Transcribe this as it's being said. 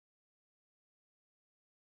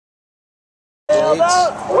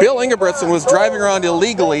Bill Ingebrigtsen was driving around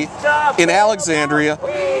illegally in Alexandria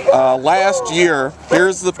last year.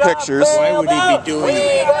 Here's the pictures. Why would he be doing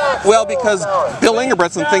that? Well, because Bill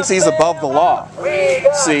Ingebrigtsen thinks he's above the law.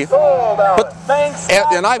 See, but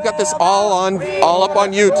and I've got this all up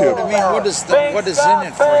on YouTube. I mean, what is in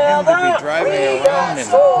it for him to be driving around in?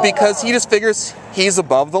 Because he just figures he's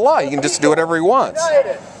above the law. He can just do whatever he wants.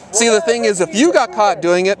 See, the thing is, if you got caught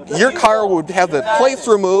doing it, your car would have the plates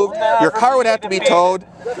removed, your car would have to be towed,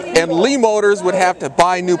 and Lee Motors would have to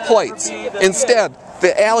buy new plates. Instead,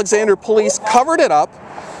 the Alexandria police covered it up,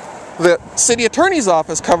 the city attorney's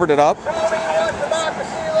office covered it up,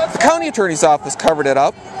 the county attorney's office covered it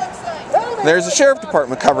up, there's the sheriff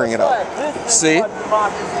department covering it up. See?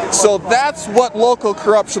 So that's what local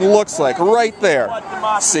corruption looks like, right there.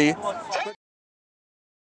 See?